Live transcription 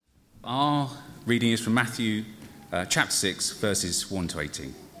Our reading is from Matthew chapter 6, verses 1 to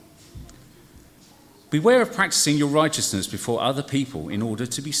 18. Beware of practicing your righteousness before other people in order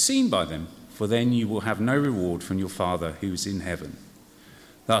to be seen by them, for then you will have no reward from your Father who is in heaven.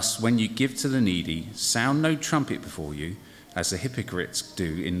 Thus, when you give to the needy, sound no trumpet before you, as the hypocrites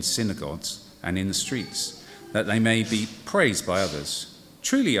do in synagogues and in the streets, that they may be praised by others.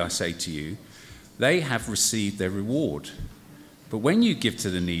 Truly, I say to you, they have received their reward. But when you give to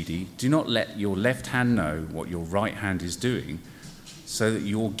the needy, do not let your left hand know what your right hand is doing, so that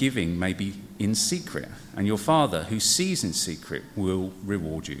your giving may be in secret, and your Father who sees in secret will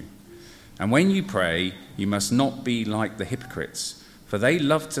reward you. And when you pray, you must not be like the hypocrites, for they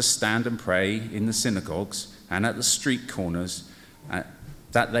love to stand and pray in the synagogues and at the street corners,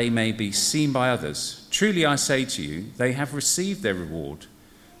 that they may be seen by others. Truly I say to you, they have received their reward.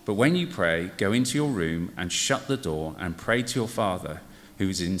 But when you pray, go into your room and shut the door and pray to your Father who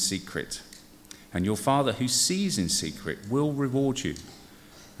is in secret. And your Father who sees in secret will reward you.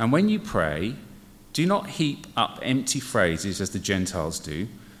 And when you pray, do not heap up empty phrases as the Gentiles do,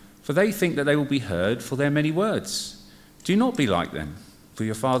 for they think that they will be heard for their many words. Do not be like them, for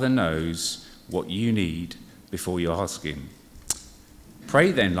your Father knows what you need before you ask him.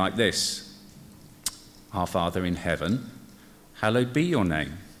 Pray then like this: Our Father in heaven, hallowed be your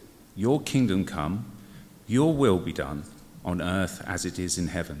name. Your kingdom come, your will be done, on earth as it is in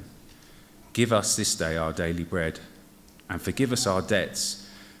heaven. Give us this day our daily bread, and forgive us our debts,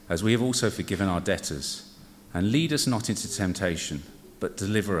 as we have also forgiven our debtors. And lead us not into temptation, but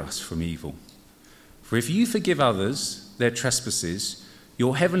deliver us from evil. For if you forgive others their trespasses,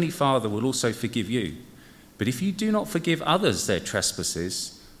 your heavenly Father will also forgive you. But if you do not forgive others their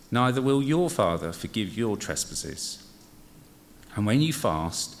trespasses, neither will your Father forgive your trespasses. And when you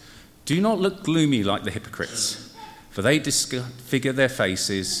fast, do not look gloomy like the hypocrites, for they disfigure their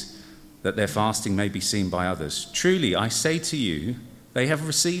faces, that their fasting may be seen by others. Truly, I say to you, they have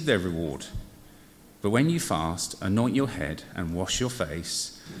received their reward. But when you fast, anoint your head and wash your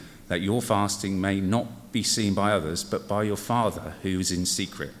face, that your fasting may not be seen by others, but by your Father who is in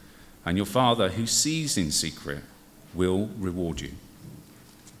secret. And your Father who sees in secret will reward you.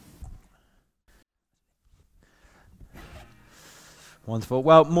 Wonderful.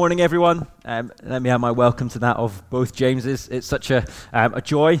 Well, morning everyone. Let me add my welcome to that of both Jameses. It's such a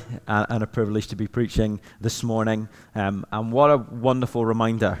joy and a privilege to be preaching this morning. And what a wonderful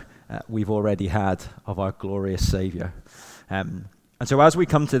reminder we've already had of our glorious Saviour. And so as we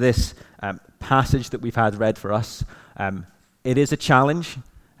come to this passage that we've had read for us, it is a challenge,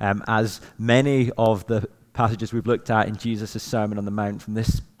 as many of the passages we've looked at in Jesus' Sermon on the Mount from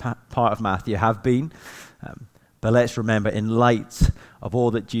this part of Matthew have been. But let's remember, in light of all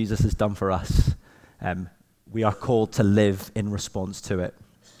that Jesus has done for us, we are called to live in response to it.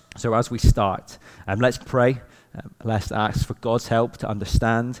 So as we start, let's pray. Let's ask for God's help to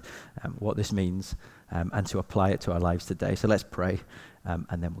understand what this means and to apply it to our lives today. So let's pray,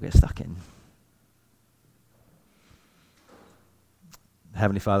 and then we'll get stuck in.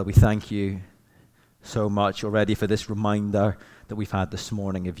 Heavenly Father, we thank you so much already for this reminder that we've had this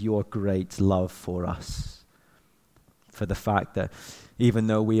morning of your great love for us. For the fact that even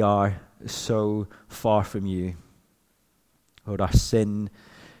though we are so far from you, Lord, our sin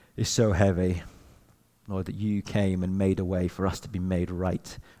is so heavy, Lord, that you came and made a way for us to be made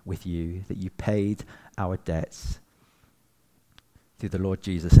right with you, that you paid our debts through the Lord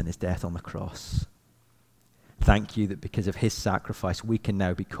Jesus and his death on the cross. Thank you that because of his sacrifice, we can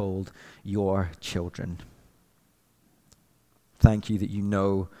now be called your children. Thank you that you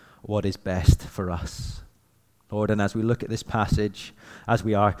know what is best for us. Lord, and as we look at this passage, as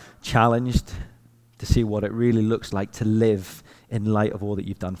we are challenged to see what it really looks like to live in light of all that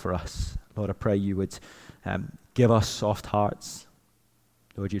you've done for us, Lord, I pray you would give us soft hearts.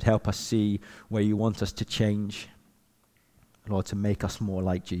 Lord, you'd help us see where you want us to change. Lord, to make us more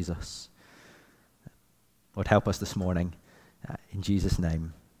like Jesus. Lord, help us this morning. In Jesus'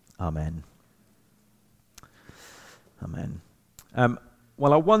 name, amen. Amen.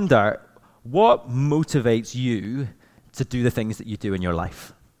 Well, I wonder, what motivates you to do the things that you do in your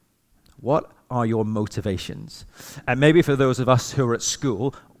life? What are your motivations? And maybe for those of us who are at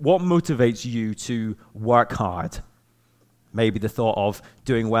school, what motivates you to work hard? Maybe the thought of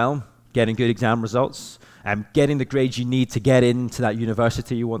doing well, getting good exam results, getting the grades you need to get into that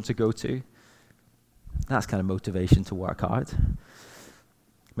university you want to go to. That's kind of motivation to work hard.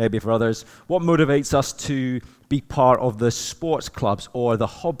 Maybe for others, what motivates us to be part of the sports clubs or the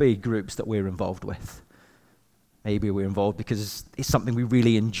hobby groups that we're involved with? Maybe we're involved because it's something we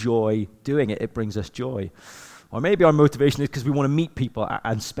really enjoy doing. It brings us joy. Or maybe our motivation is because we want to meet people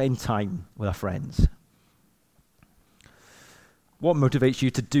and spend time with our friends. What motivates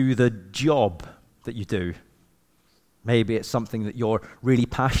you to do the job that you do? Maybe it's something that you're really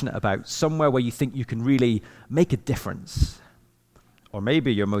passionate about, somewhere where you think you can really make a difference. Or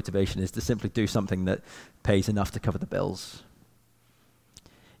maybe your motivation is to simply do something that pays enough to cover the bills.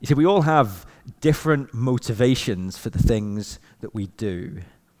 You see, we all have different motivations for the things that we do.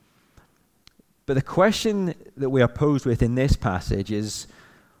 But the question that we are posed with in this passage is,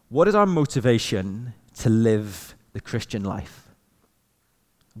 what is our motivation to live the Christian life?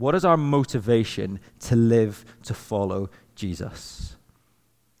 What is our motivation to live, to follow Jesus?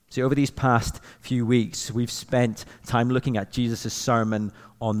 See, over these past few weeks, we've spent time looking at Jesus' Sermon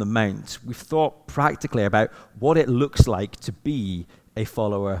on the Mount. We've thought practically about what it looks like to be a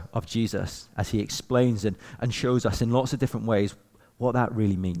follower of Jesus, as he explains and shows us in lots of different ways what that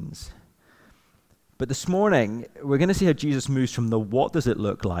really means. But this morning, we're going to see how Jesus moves from the what does it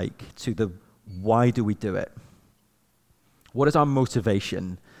look like to the why do we do it? What is our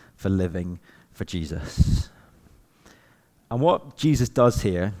motivation for living for Jesus? And what Jesus does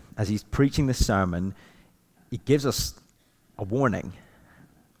here, as he's preaching this sermon, he gives us a warning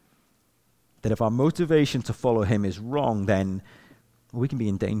that if our motivation to follow him is wrong, then we can be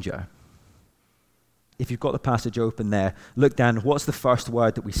in danger. If you've got the passage open there, look down. What's the first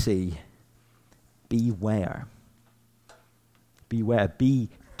word that we see? Beware. Beware. Be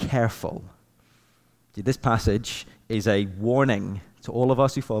careful. See, this passage is a warning to all of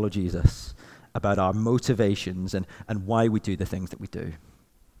us who follow Jesus about our motivations and why we do the things that we do.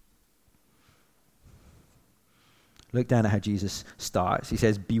 Look down at how Jesus starts. He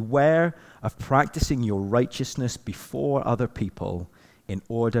says, beware of practicing your righteousness before other people in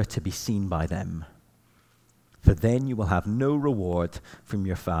order to be seen by them. For then you will have no reward from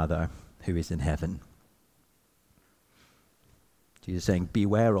your Father who is in heaven. Jesus is saying,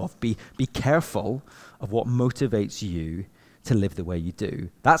 beware of, be careful of what motivates you to live the way you do.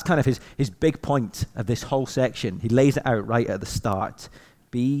 That's kind of his big point of this whole section. He lays it out right at the start.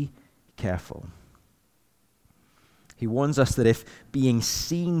 Be careful. He warns us that if being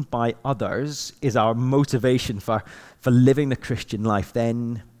seen by others is our motivation for living the Christian life,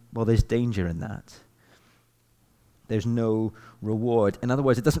 then, well, there's danger in that. There's no reward. In other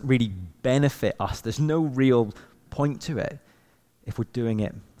words, it doesn't really benefit us. There's no real point to it if we're doing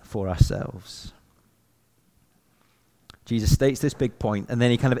it for ourselves. Jesus states this big point, and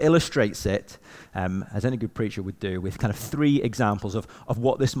then he kind of illustrates it, as any good preacher would do, with kind of three examples of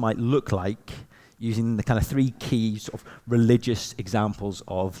what this might look like, using the kind of three key sort of religious examples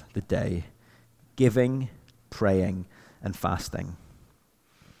of the day: giving, praying, and fasting.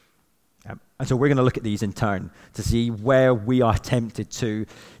 And so we're going to look at these in turn to see where we are tempted to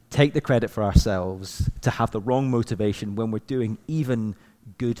take the credit for ourselves, to have the wrong motivation when we're doing even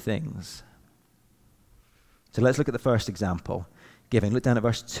good things. So let's look at the first example, giving. Look down at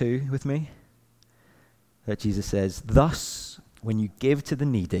verse 2 with me. There Jesus says, "Thus, when you give to the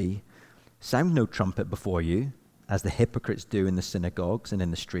needy, sound no trumpet before you, as the hypocrites do in the synagogues and in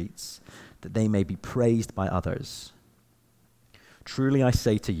the streets, that they may be praised by others. Truly I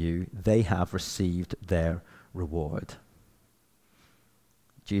say to you, they have received their reward."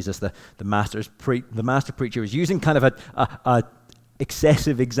 Jesus, the master preacher, is using kind of a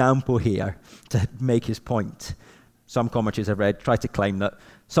excessive example here to make his point. Some commentaries I've read try to claim that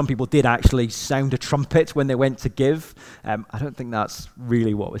some people did actually sound a trumpet when they went to give. I don't think that's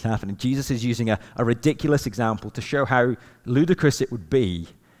really what was happening. Jesus is using a ridiculous example to show how ludicrous it would be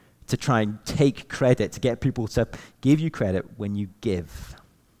to try and take credit, to get people to give you credit when you give.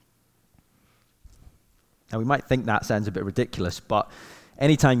 Now, we might think that sounds a bit ridiculous, but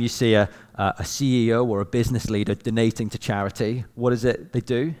anytime you see a CEO or a business leader donating to charity, what is it they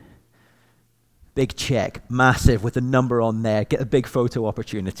do? Big check, massive, with a number on there, get a big photo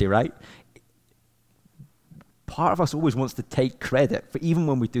opportunity, right? Part of us always wants to take credit for even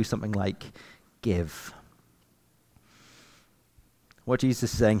when we do something like give. What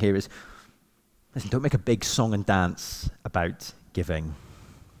Jesus is saying here is, listen, don't make a big song and dance about giving.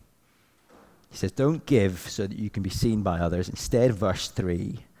 He says, don't give so that you can be seen by others. Instead, verse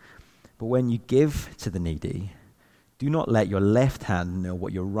 3, but when you give to the needy, do not let your left hand know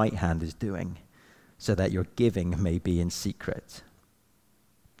what your right hand is doing, so that your giving may be in secret.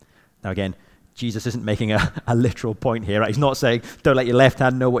 Now again, Jesus isn't making a literal point here, right? He's not saying, don't let your left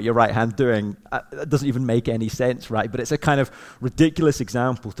hand know what your right hand's doing. That doesn't even make any sense, right? But it's a kind of ridiculous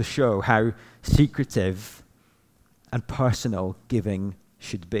example to show how secretive and personal giving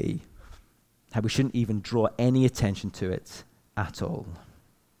should be. How we shouldn't even draw any attention to it at all.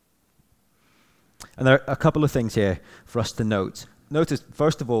 And there are a couple of things here for us to note. Notice,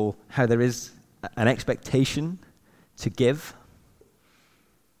 first of all, how there is an expectation to give.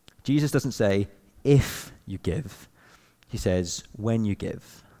 Jesus doesn't say, if you give. He says, when you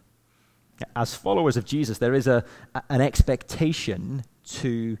give. As followers of Jesus, there is an expectation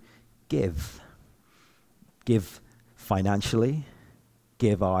to give. Give financially,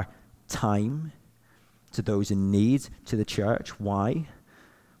 give our time to those in need, to the church. Why?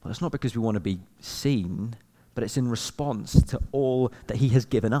 Well, it's not because we want to be seen, but it's in response to all that he has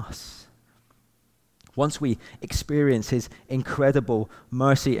given us. Once we experience his incredible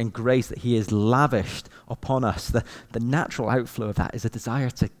mercy and grace that he has lavished upon us, the natural outflow of that is a desire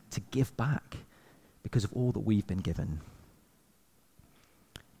to give back because of all that we've been given.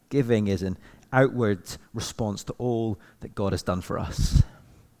 Giving is an outward response to all that God has done for us.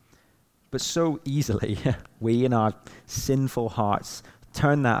 But so easily, we in our sinful hearts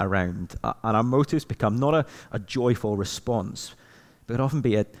turn that around, and our motives become not a joyful response, but it often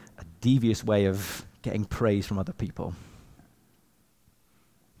be a devious way of getting praise from other people.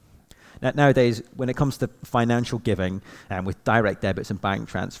 Nowadays, when it comes to financial giving and with direct debits and bank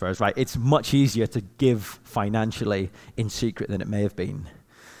transfers, right, it's much easier to give financially in secret than it may have been.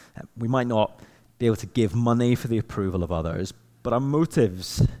 We might not be able to give money for the approval of others, but our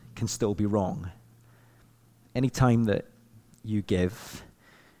motives can still be wrong. Any time that you give,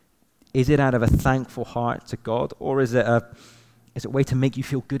 is it out of a thankful heart to God, or is it a way to make you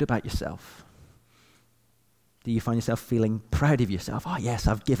feel good about yourself? Do you find yourself feeling proud of yourself? Oh yes,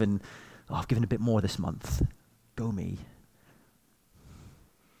 I've given a bit more this month. Go me.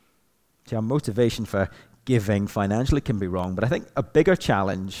 See, our motivation for giving financially can be wrong, but I think a bigger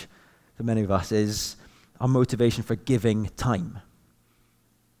challenge for many of us is our motivation for giving time.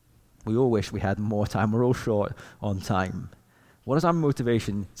 We all wish we had more time. We're all short on time. What is our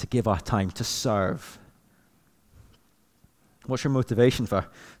motivation to give our time, to serve? What's your motivation for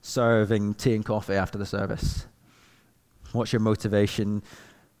serving tea and coffee after the service? What's your motivation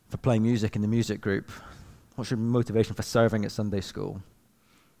for playing music in the music group? What's your motivation for serving at Sunday school?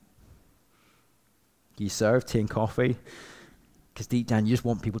 Do you serve tea and coffee because deep down you just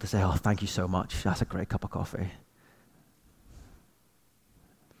want people to say, oh, thank you so much. That's a great cup of coffee.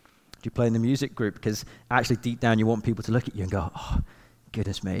 Do you play in the music group because actually deep down you want people to look at you and go, oh,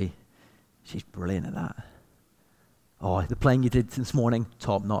 goodness me, she's brilliant at that. Oh, the playing you did this morning,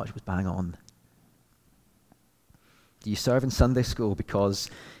 top notch, was bang on. Do you serve in Sunday school because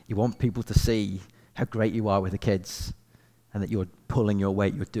you want people to see how great you are with the kids and that you're pulling your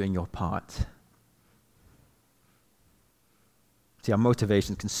weight, you're doing your part? See, our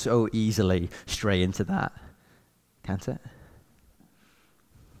motivations can so easily stray into that, can't it?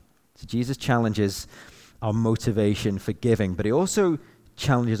 So Jesus challenges our motivation for giving, but he also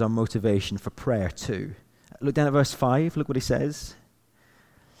challenges our motivation for prayer too. Look down at verse 5, look what he says.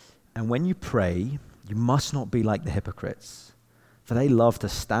 And when you pray, you must not be like the hypocrites, for they love to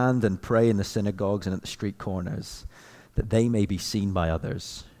stand and pray in the synagogues and at the street corners, that they may be seen by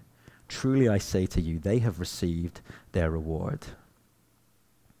others. Truly I say to you, they have received their reward.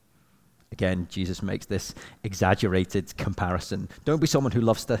 Again, Jesus makes this exaggerated comparison. Don't be someone who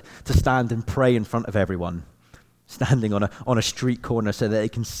loves to stand and pray in front of everyone, standing on a street corner so that they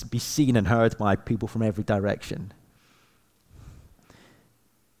can be seen and heard by people from every direction.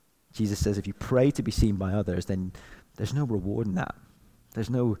 Jesus says if you pray to be seen by others, then there's no reward in that. There's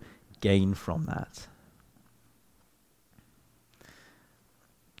no gain from that.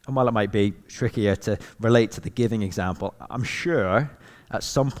 And while it might be trickier to relate to the giving example, I'm sure at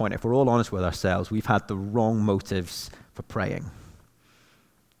some point, if we're all honest with ourselves, we've had the wrong motives for praying.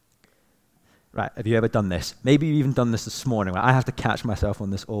 Right, have you ever done this? Maybe you've even done this morning. I have to catch myself on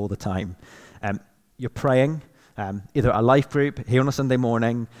this all the time. You're praying, either at a life group, here on a Sunday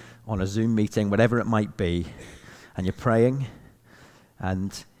morning, on a Zoom meeting, whatever it might be, and you're praying,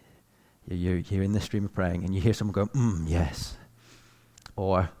 and you're in the stream of praying, and you hear someone go, yes,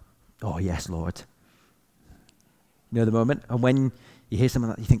 or, oh, yes, Lord. You know the moment? And when you hear something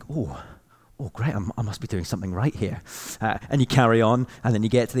like that, you think, oh, great, I must be doing something right here. And you carry on, and then you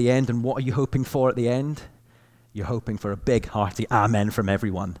get to the end, and what are you hoping for at the end? You're hoping for a big, hearty amen from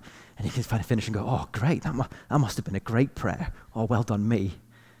everyone. And you can finish and go, oh, great, that must have been a great prayer. Oh, well done me.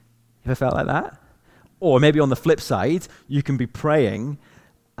 You ever felt like that? Or maybe on the flip side, you can be praying,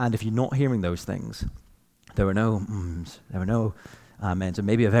 and if you're not hearing those things, there are no there are no amens, or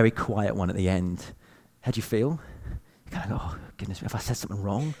maybe a very quiet one at the end. How do you feel? You kind of go, oh, goodness me, have I said something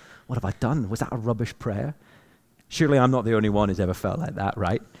wrong? What have I done? Was that a rubbish prayer? Surely I'm not the only one who's ever felt like that,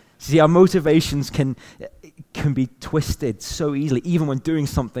 right? See, our motivations can be twisted so easily, even when doing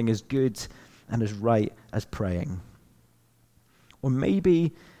something as good and as right as praying. Or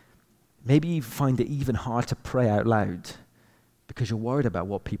maybe you find it even hard to pray out loud because you're worried about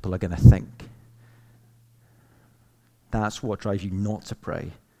what people are going to think. That's what drives you not to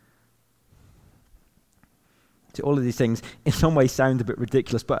pray. See, all of these things in some ways sound a bit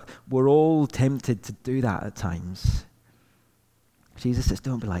ridiculous, but we're all tempted to do that at times. Jesus says,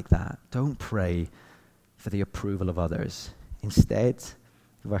 don't be like that. Don't pray for the approval of others. Instead,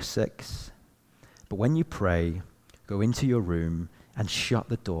 verse 6, but when you pray, go into your room and shut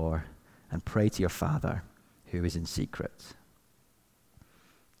the door and pray to your Father who is in secret.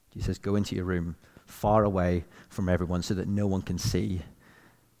 Jesus says, go into your room far away from everyone so that no one can see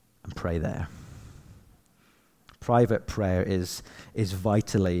and pray there. Private prayer is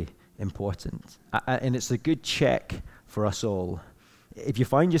vitally important. And it's a good check for us all. If you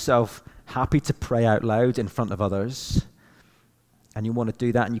find yourself happy to pray out loud in front of others, and you want to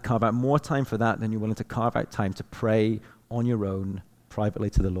do that and you carve out more time for that than you're willing to carve out time to pray on your own privately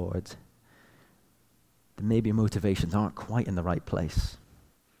to the Lord, then maybe your motivations aren't quite in the right place.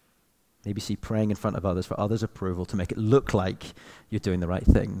 Maybe see praying in front of others for others' approval to make it look like you're doing the right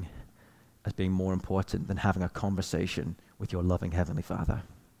thing as being more important than having a conversation with your loving Heavenly Father.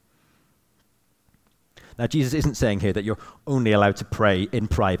 Now, Jesus isn't saying here that you're only allowed to pray in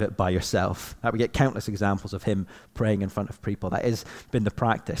private by yourself. We get countless examples of him praying in front of people. That has been the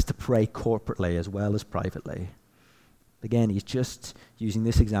practice, to pray corporately as well as privately. Again, he's just using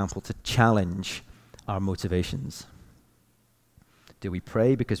this example to challenge our motivations. Do we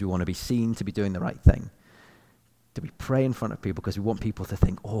pray because we want to be seen to be doing the right thing? Do we pray in front of people because we want people to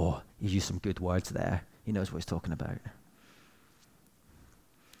think, oh, he's used some good words there. He knows what he's talking about.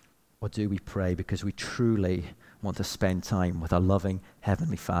 Or do we pray because we truly want to spend time with our loving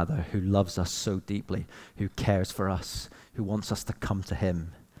Heavenly Father who loves us so deeply, who cares for us, who wants us to come to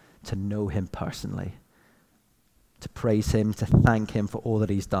him, to know him personally, to praise him, to thank him for all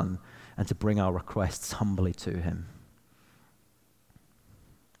that he's done, and to bring our requests humbly to him?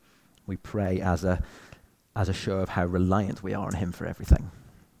 We pray as a show of how reliant we are on him for everything.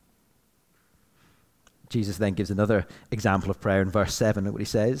 Jesus then gives another example of prayer in verse 7. Look what he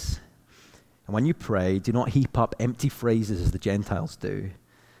says. And when you pray, do not heap up empty phrases as the Gentiles do,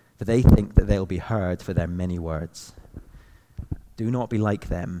 for they think that they'll be heard for their many words. Do not be like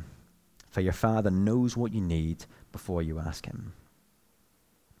them, for your Father knows what you need before you ask him.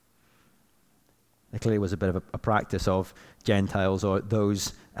 There clearly was a bit of a practice of Gentiles or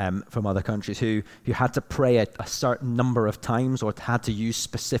those from other countries who had to pray a certain number of times or had to use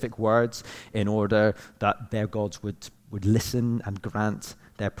specific words in order that their gods would listen and grant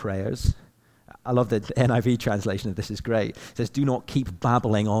their prayers. I love the NIV translation of this is great. It says, do not keep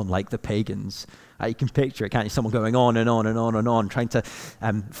babbling on like the pagans. You can picture it, can't you? Someone going on and on and on and on, trying to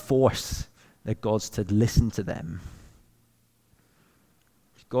force their gods to listen to them.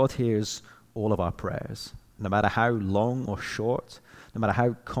 God hears all of our prayers, no matter how long or short, no matter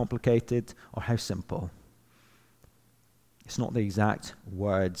how complicated or how simple. It's not the exact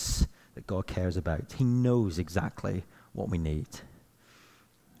words that God cares about. He knows exactly what we need.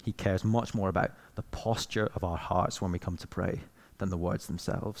 He cares much more about the posture of our hearts when we come to pray than the words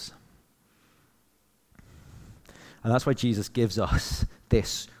themselves. And that's why Jesus gives us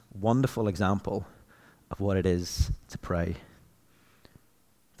this wonderful example of what it is to pray.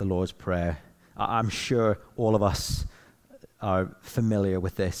 The Lord's Prayer. I'm sure all of us are familiar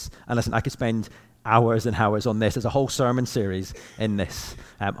with this. And listen, I could spend hours and hours on this. There's a whole sermon series in this.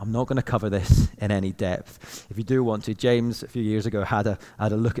 I'm not going to cover this in any depth. If you do want to, James a few years ago had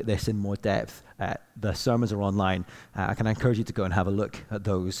a look at this in more depth. The sermons are online. I can encourage you to go and have a look at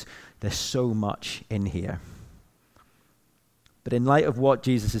those. There's so much in here. But in light of what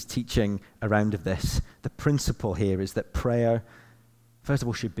Jesus is teaching around of this, the principle here is that prayer, first of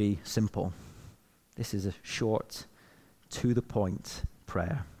all, should be simple. This is a short, to-the-point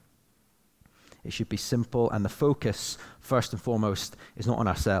prayer. It should be simple, and the focus, first and foremost, is not on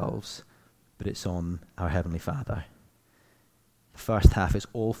ourselves, but it's on our Heavenly Father. The first half is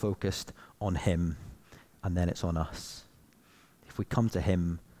all focused on him, and then it's on us. If we come to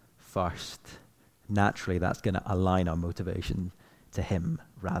him first, naturally that's going to align our motivation to him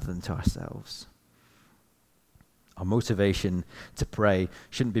rather than to ourselves. Our motivation to pray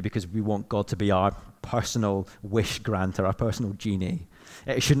shouldn't be because we want God to be our personal wish granter, our personal genie.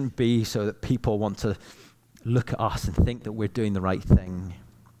 It shouldn't be so that people want to look at us and think that we're doing the right thing.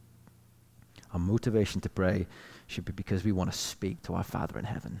 Our motivation to pray should be because we want to speak to our Father in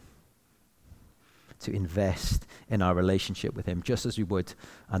heaven, to invest in our relationship with him just as we would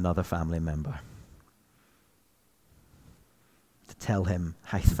another family member. to tell him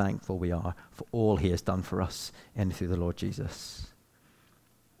how thankful we are for all he has done for us in and through the Lord Jesus.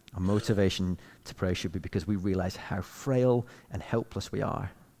 Our motivation to pray should be because we realize how frail and helpless we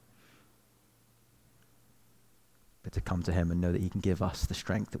are. But to come to him and know that he can give us the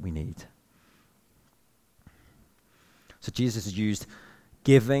strength that we need. So Jesus has used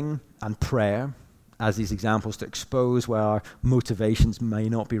giving and prayer as these examples to expose where our motivations may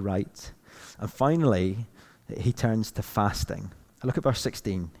not be right. And finally, he turns to fasting. Look at verse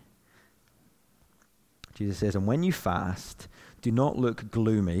 16. Jesus says, "And when you fast, do not look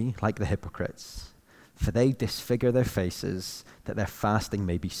gloomy like the hypocrites, for they disfigure their faces that their fasting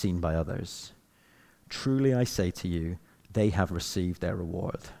may be seen by others. Truly I say to you, they have received their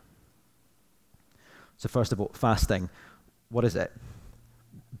reward." So first of all, fasting, what is it?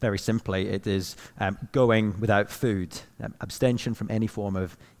 Very simply, it is going without food, abstention from any form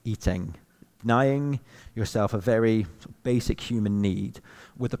of eating, denying yourself a very basic human need,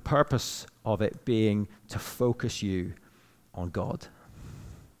 with the purpose of it being to focus you on God.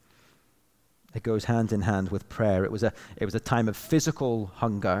 It goes hand in hand with prayer. It was a time of physical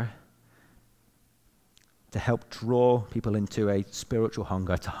hunger to help draw people into a spiritual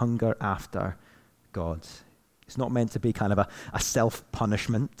hunger, to hunger after God. It's not meant to be kind of a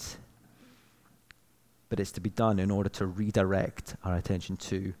self-punishment, but it's to be done in order to redirect our attention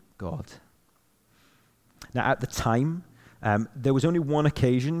to God. Now, at the time, there was only one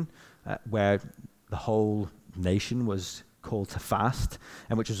occasion where the whole nation was called to fast,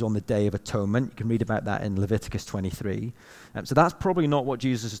 and which was on the Day of Atonement. You can read about that in Leviticus 23. So that's probably not what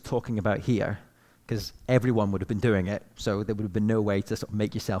Jesus is talking about here, because everyone would have been doing it, so there would have been no way to sort of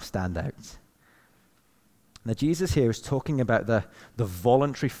make yourself stand out. Now, Jesus here is talking about the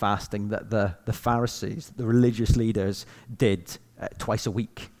voluntary fasting that the Pharisees, the religious leaders, did twice a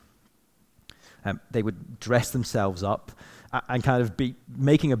week. They would dress themselves up and kind of be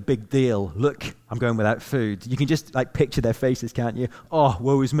making a big deal. Look, I'm going without food. You can just picture their faces, can't you? Oh,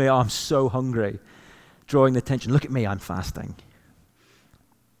 woe is me, I'm so hungry. Drawing the attention, look at me, I'm fasting.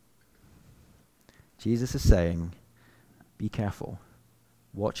 Jesus is saying, be careful.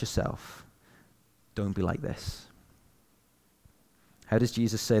 Watch yourself. Don't be like this. How does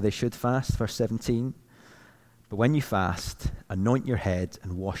Jesus say they should fast? Verse 17. "But when you fast, anoint your head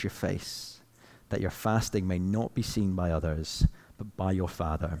and wash your face, that your fasting may not be seen by others, but by your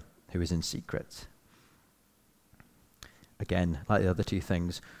Father who is in secret." Again, like the other two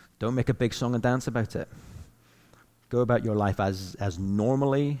things, don't make a big song and dance about it. Go about your life as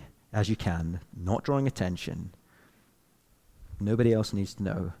normally as you can, not drawing attention. Nobody else needs to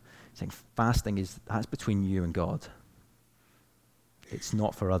know. Saying fasting that's between you and God. It's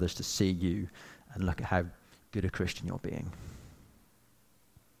not for others to see you and look at how good a Christian you're being.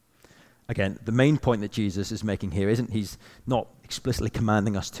 Again, the main point that Jesus is making here isn't he's not explicitly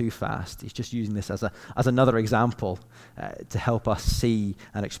commanding us to fast. He's just using this as another example to help us see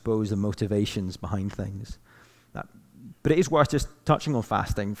and expose the motivations behind things. But it is worth just touching on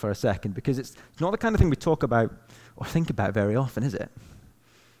fasting for a second, because it's not the kind of thing we talk about or think about very often, is it?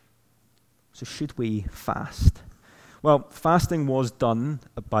 So should we fast? Well, fasting was done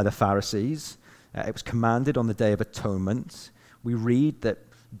by the Pharisees. It was commanded on the Day of Atonement. We read that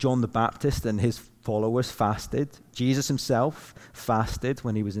John the Baptist and his followers fasted. Jesus himself fasted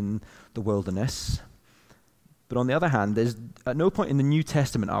when he was in the wilderness. But on the other hand, there's at no point in the New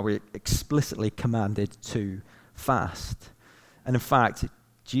Testament are we explicitly commanded to fast. And in fact,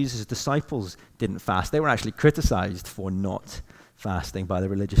 Jesus' disciples didn't fast. They were actually criticized for not fasting by the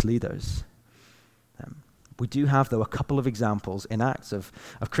religious leaders. We do have, though, a couple of examples in Acts of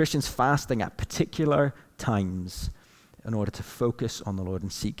Christians fasting at particular times in order to focus on the Lord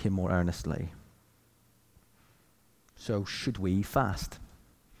and seek him more earnestly. So should we fast?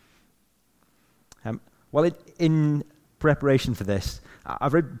 Well, in preparation for this,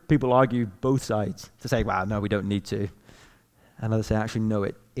 I've read people argue both sides to say, well, no, we don't need to. And others say, actually, no,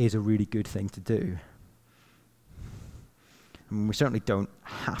 it is a really good thing to do. I mean, we certainly don't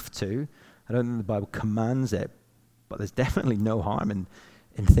have to. I don't think the Bible commands it, but there's definitely no harm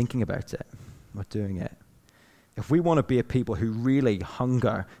in thinking about it or doing it. If we want to be a people who really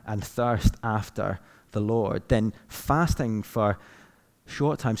hunger and thirst after the Lord, then fasting for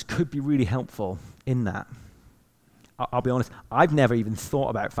short times could be really helpful in that. I'll be honest, I've never even thought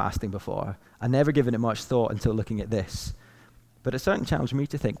about fasting before. I've never given it much thought until looking at this. But it certainly challenged me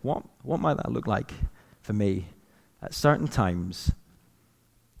to think, what might that look like for me at certain times,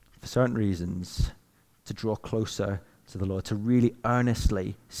 for certain reasons, to draw closer to the Lord, to really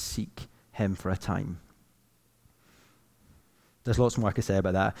earnestly seek him for a time. There's lots more I could say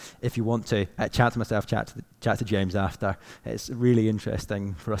about that. If you want to, chat to myself, chat to James after. It's really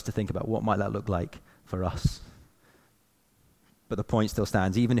interesting for us to think about what might that look like for us. But the point still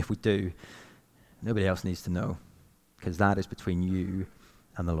stands. Even if we do, nobody else needs to know, because that is between you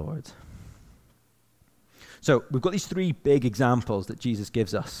and the Lord. So we've got these three big examples that Jesus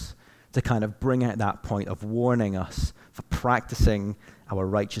gives us to kind of bring out that point of warning us for practicing our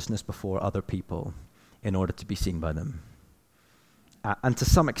righteousness before other people in order to be seen by them. And to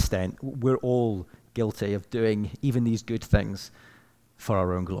some extent, we're all guilty of doing even these good things for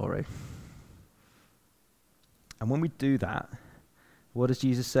our own glory. And when we do that, what does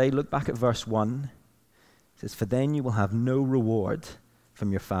Jesus say? Look back at verse 1. It says, "For then you will have no reward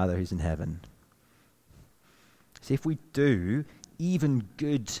from your Father who's in heaven." See, if we do even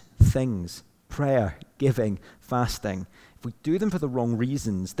good things, prayer, giving, fasting, if we do them for the wrong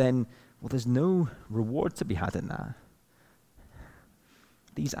reasons, then, well, there's no reward to be had in that.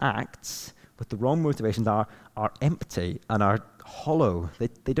 These acts with the wrong motivations are empty and are hollow.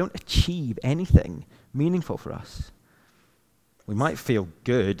 They don't achieve anything meaningful for us. We might feel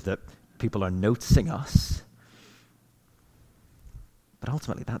good that people are noticing us, but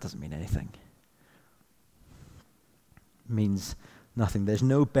ultimately that doesn't mean anything. It means nothing. There's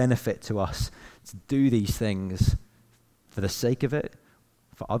no benefit to us to do these things for the sake of it,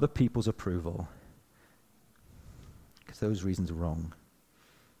 for other people's approval, because those reasons are wrong.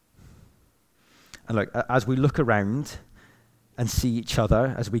 And look, as we look around and see each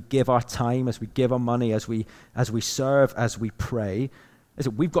other, as we give our time, as we give our money, as we serve, as we pray,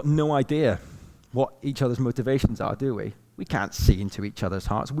 we've got no idea what each other's motivations are, do we? We can't see into each other's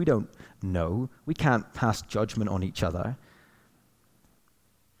hearts. We don't know. We can't pass judgment on each other.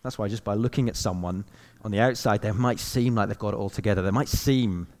 That's why just by looking at someone on the outside, they might seem like they've got it all together. They might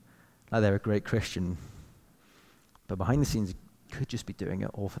seem like they're a great Christian. But behind the scenes, they could just be doing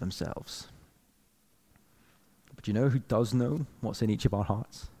it all for themselves. But you know who does know what's in each of our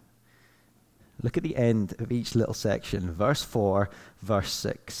hearts? Look at the end of each little section. Verse 4, verse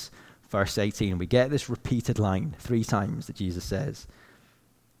 6, verse 18. We get this repeated line 3 times that Jesus says.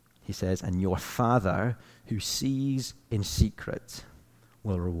 He says, "And your Father who sees in secret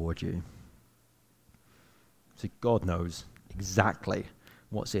will reward you." So God knows exactly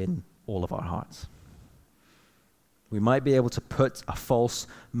what's in all of our hearts. We might be able to put a false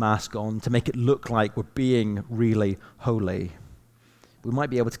mask on to make it look like we're being really holy. We might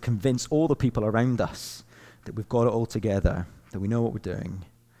be able to convince all the people around us that we've got it all together, that we know what we're doing.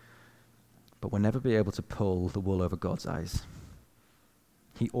 But we'll never be able to pull the wool over God's eyes.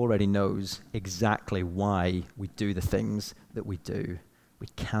 He already knows exactly why we do the things that we do. We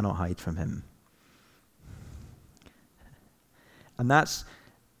cannot hide from him. And that's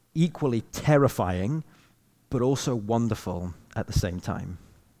equally terrifying, but also wonderful at the same time.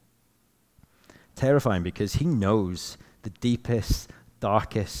 Terrifying because he knows the deepest,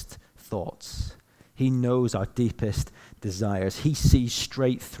 darkest thoughts. He knows our deepest desires. He sees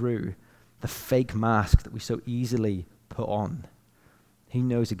straight through the fake mask that we so easily put on. He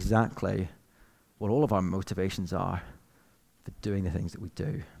knows exactly what all of our motivations are for doing the things that we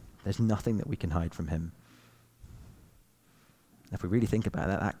do. There's nothing that we can hide from him. If we really think about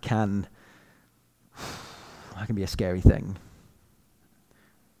that, that can be a scary thing.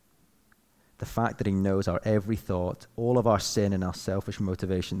 The fact that he knows our every thought, all of our sin and our selfish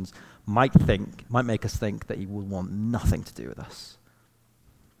motivations might make us think that he will want nothing to do with us.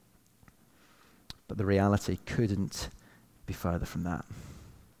 But the reality couldn't be further from that.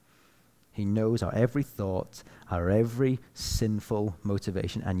 He knows our every thought, our every sinful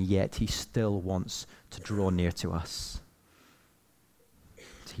motivation, and yet he still wants to draw near to us.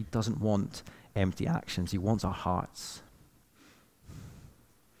 He doesn't want empty actions. He wants our hearts.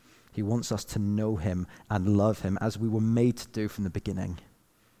 He wants us to know him and love him as we were made to do from the beginning.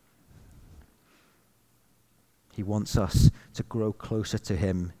 He wants us to grow closer to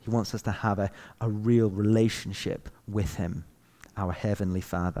him. He wants us to have a real relationship with him, our heavenly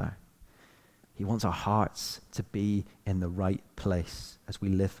Father. He wants our hearts to be in the right place as we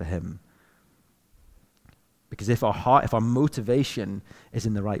live for him. Because if our motivation is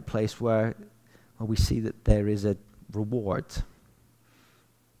in the right place, where we see that there is a reward,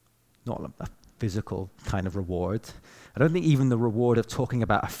 not a physical kind of reward. I don't think even the reward of talking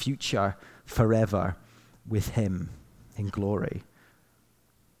about a future forever with him in glory,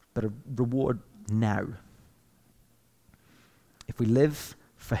 but a reward now. If we live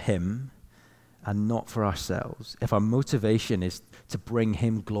for him and not for ourselves, if our motivation is to bring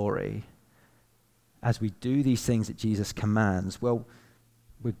him glory, as we do these things that Jesus commands, well,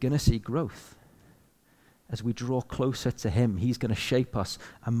 we're going to see growth. As we draw closer to him, he's going to shape us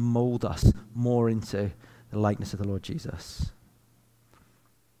and mold us more into the likeness of the Lord Jesus.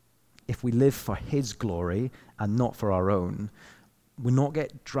 If we live for his glory and not for our own, we'll not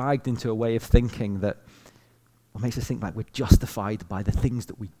get dragged into a way of thinking that makes us think like we're justified by the things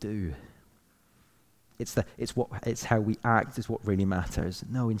that we do. It's how we act is what really matters.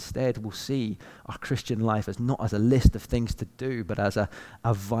 No, instead we'll see our Christian life as not as a list of things to do, but as a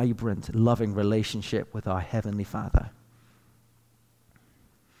vibrant, loving relationship with our Heavenly Father.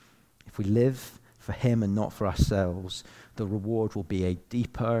 If we live for him and not for ourselves, the reward will be a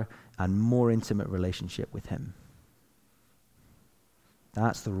deeper and more intimate relationship with him.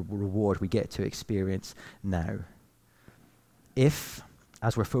 That's the reward we get to experience now. If,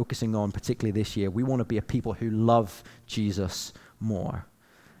 as we're focusing on, particularly this year, we want to be a people who love Jesus more,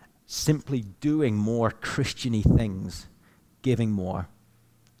 simply doing more Christian-y things, giving more,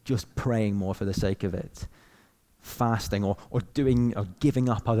 just praying more for the sake of it, fasting or giving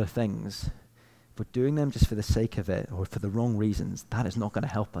up other things, if we're doing them just for the sake of it or for the wrong reasons, that is not going to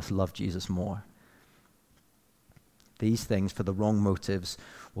help us love Jesus more. These things for the wrong motives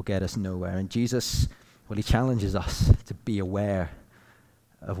will get us nowhere. And Jesus, well, he challenges us to be aware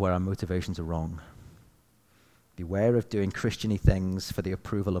of where our motivations are wrong. Beware of doing Christian-y things for the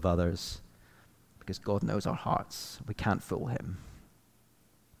approval of others, because God knows our hearts. We can't fool him.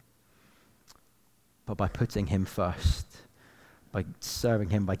 But by putting him first, by serving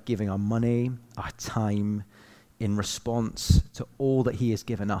him, by giving our money, our time, in response to all that he has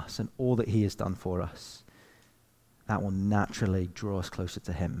given us and all that he has done for us, that will naturally draw us closer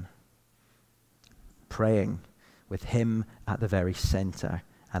to him. Praying with him at the very center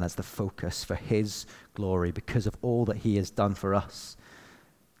and as the focus for his glory because of all that he has done for us.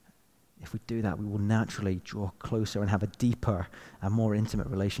 If we do that, we will naturally draw closer and have a deeper and more intimate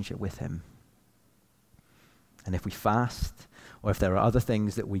relationship with him. And if we fast, or if there are other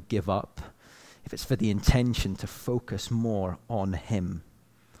things that we give up, if it's for the intention to focus more on him,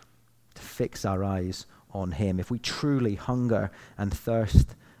 to fix our eyes on him, if we truly hunger and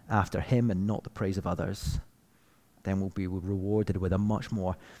thirst after him and not the praise of others, then we'll be rewarded with a much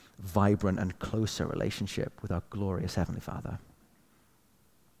more vibrant and closer relationship with our glorious Heavenly Father.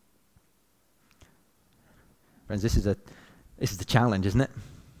 Friends, this is the challenge, isn't it?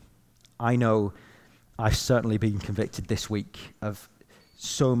 I know I've certainly been convicted this week of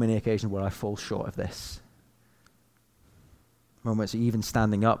so many occasions where I fall short of this. Moments of even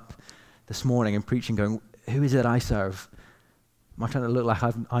standing up this morning and preaching, going, who is it I serve? Am I trying to look like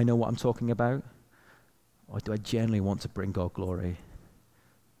I know what I'm talking about? Or do I genuinely want to bring God glory?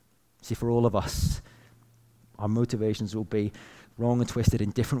 See, for all of us, our motivations will be wrong and twisted in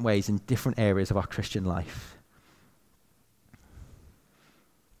different ways in different areas of our Christian life.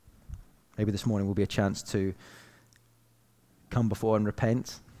 Maybe this morning will be a chance to come before and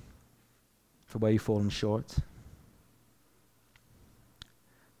repent for where you've fallen short.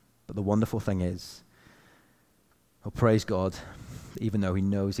 But the wonderful thing is, praise God, even though he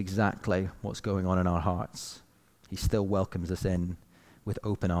knows exactly what's going on in our hearts, he still welcomes us in with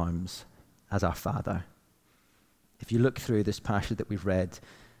open arms as our Father. If you look through this passage that we've read,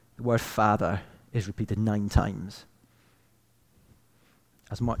 the word Father is repeated 9 times.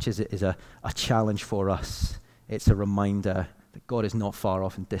 As much as it is a challenge for us, it's a reminder that God is not far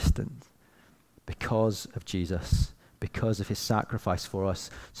off and distant because of Jesus, because of his sacrifice for us,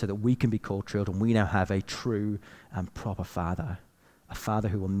 so that we can be called children. We now have a true and proper Father, a Father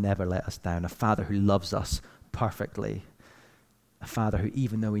who will never let us down, a Father who loves us perfectly, a Father who,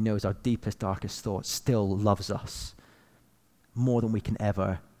 even though he knows our deepest, darkest thoughts, still loves us more than we can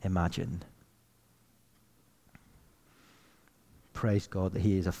ever imagine. Praise God that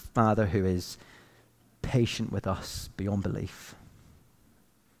he is a Father who is patient with us beyond belief.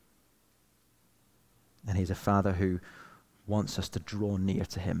 And he's a Father who wants us to draw near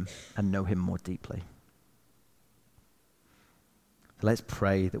to him and know him more deeply. Let's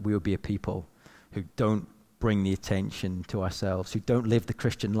pray that we will be a people who don't bring the attention to ourselves, who don't live the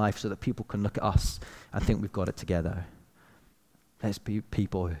Christian life so that people can look at us and think we've got it together. Let's be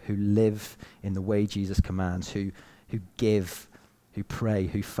people who live in the way Jesus commands, who give, who pray,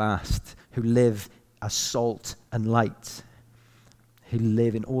 who fast, who live as salt and light, who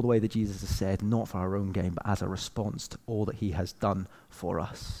live in all the way that Jesus has said, not for our own gain, but as a response to all that he has done for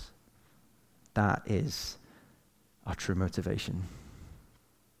us. That is our true motivation.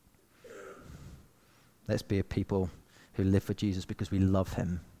 Let's be a people who live for Jesus because we love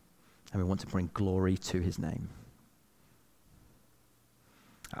him and we want to bring glory to his name.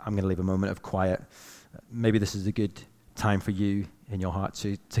 I'm going to leave a moment of quiet. Maybe this is a good time for you in your heart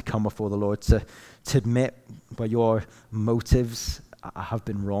to come before the Lord, to admit where your motives have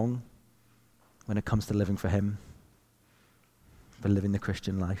been wrong when it comes to living for him, for living the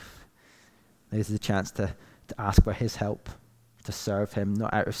Christian life. This is a chance to ask for his help, to serve him,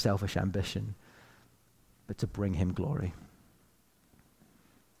 not out of selfish ambition, but to bring him glory.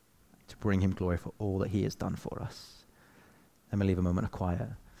 To bring him glory for all that he has done for us. Let me leave a moment of quiet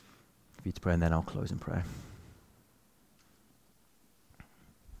for you to pray, and then I'll close in prayer.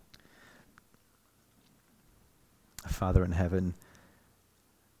 Father in heaven,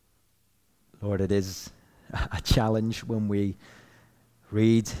 Lord, it is a challenge when we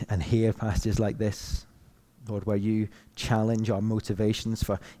read and hear passages like this, Lord, where you challenge our motivations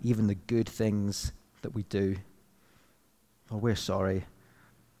for even the good things that we do. Lord, we're sorry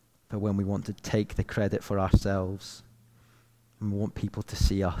for when we want to take the credit for ourselves and we want people to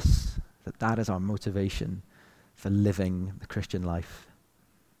see us, that is our motivation for living the Christian life.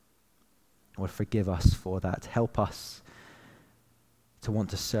 Lord, forgive us for that. Help us to want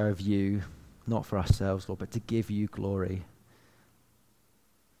to serve you, not for ourselves, Lord, but to give you glory,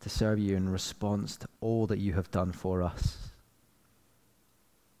 to serve you in response to all that you have done for us.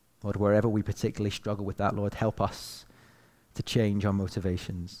 Lord, wherever we particularly struggle with that, Lord, help us to change our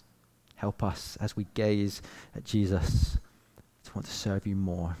motivations. Help us as we gaze at Jesus to want to serve you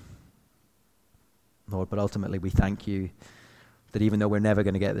more. Lord, but ultimately we thank you that even though we're never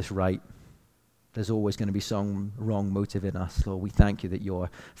going to get this right, there's always going to be some wrong motive in us. Lord, we thank you that your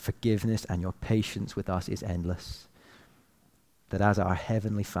forgiveness and your patience with us is endless. That as our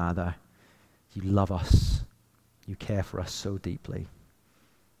Heavenly Father, you love us, you care for us so deeply,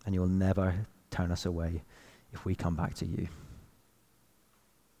 and you'll never turn us away if we come back to you.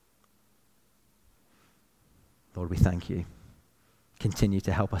 Lord, we thank you. Continue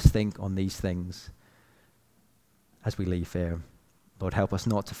to help us think on these things as we leave here. Lord, help us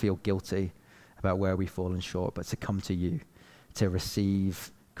not to feel guilty about where we've fallen short, but to come to you, to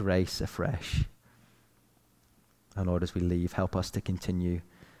receive grace afresh. And Lord, as we leave, help us to continue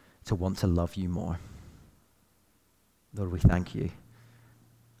to want to love you more. Lord, we thank you.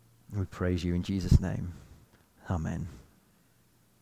 We praise you in Jesus' name. Amen.